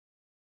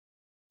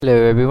Hello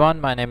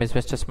everyone, my name is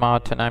Mr.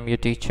 Smart and I'm your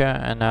teacher,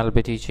 and I'll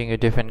be teaching you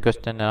different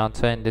question and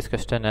answer in this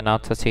question and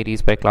answer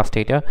series by class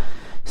data.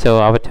 So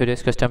our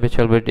today's question which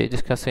we'll be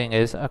discussing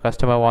is a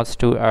customer wants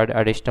to add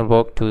additional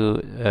work to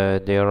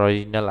their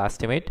original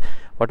estimate.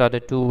 What are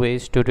the two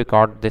ways to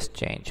record this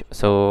change?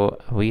 So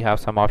we have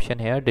some option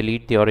here: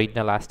 delete the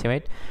original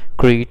estimate,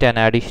 create an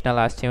additional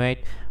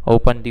estimate,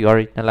 open the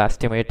original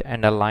estimate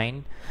and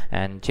align,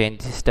 and change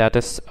the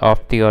status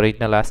of the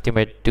original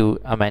estimate to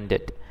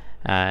amended.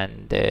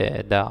 And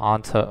the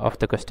answer of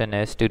the question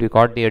is to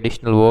record the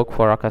additional work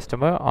for a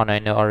customer on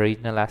an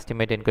original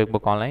estimate in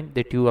QuickBook Online.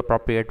 The two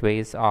appropriate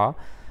ways are: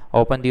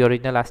 open the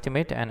original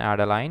estimate and add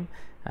a line,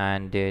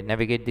 and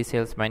navigate the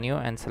sales menu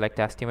and select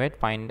estimate,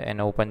 find and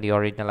open the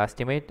original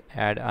estimate,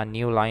 add a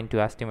new line to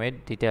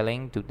estimate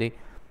detailing to the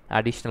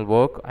additional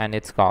work and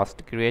its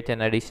cost, create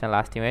an additional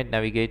estimate,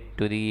 navigate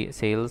to the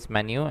sales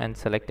menu and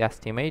select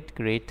estimate,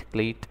 click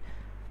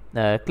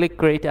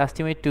create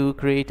estimate to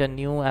create a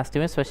new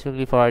estimate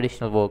specifically for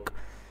additional work.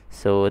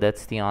 So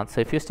that's the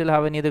answer. If you still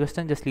have any other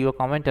question, just leave a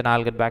comment and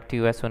I'll get back to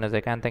you as soon as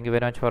I can. Thank you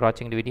very much for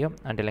watching the video.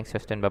 Until next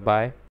question, bye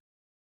bye.